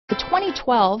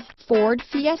2012 Ford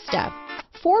Fiesta.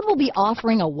 Ford will be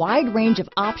offering a wide range of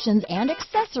options and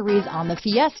accessories on the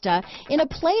Fiesta in a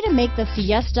play to make the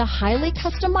Fiesta highly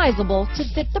customizable to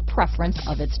fit the preference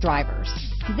of its drivers.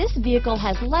 This vehicle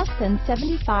has less than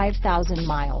 75,000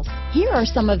 miles. Here are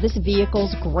some of this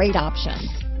vehicle's great options: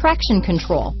 traction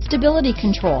control, stability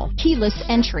control, keyless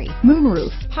entry,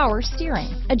 moonroof, power steering,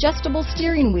 adjustable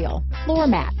steering wheel, floor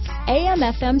mats,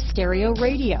 AM/FM stereo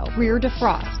radio, rear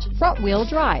defrost, front wheel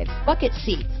drive, bucket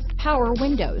seats, power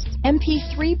windows,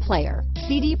 MP3 player,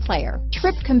 CD player,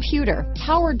 trip computer,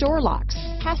 power door locks,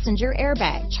 passenger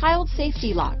airbag, child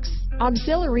safety locks,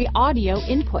 auxiliary audio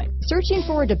input. Searching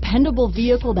for a dependable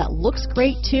vehicle that looks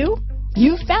great too?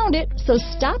 You found it, so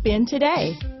stop in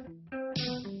today.